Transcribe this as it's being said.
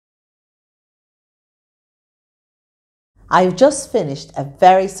I've just finished a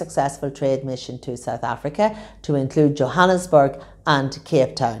very successful trade mission to South Africa to include Johannesburg and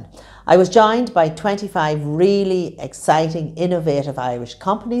Cape Town. I was joined by 25 really exciting, innovative Irish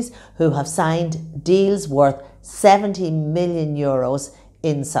companies who have signed deals worth 70 million euros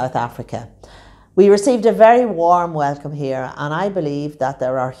in South Africa. We received a very warm welcome here, and I believe that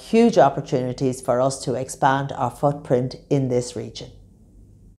there are huge opportunities for us to expand our footprint in this region.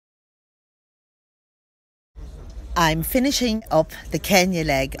 I'm finishing up the Kenya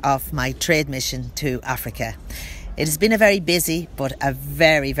leg of my trade mission to Africa. It has been a very busy but a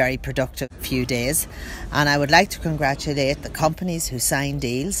very, very productive few days, and I would like to congratulate the companies who signed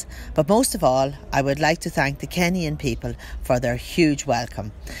deals, but most of all I would like to thank the Kenyan people for their huge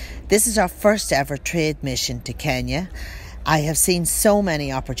welcome. This is our first ever trade mission to Kenya. I have seen so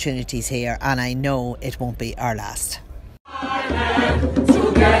many opportunities here, and I know it won't be our last.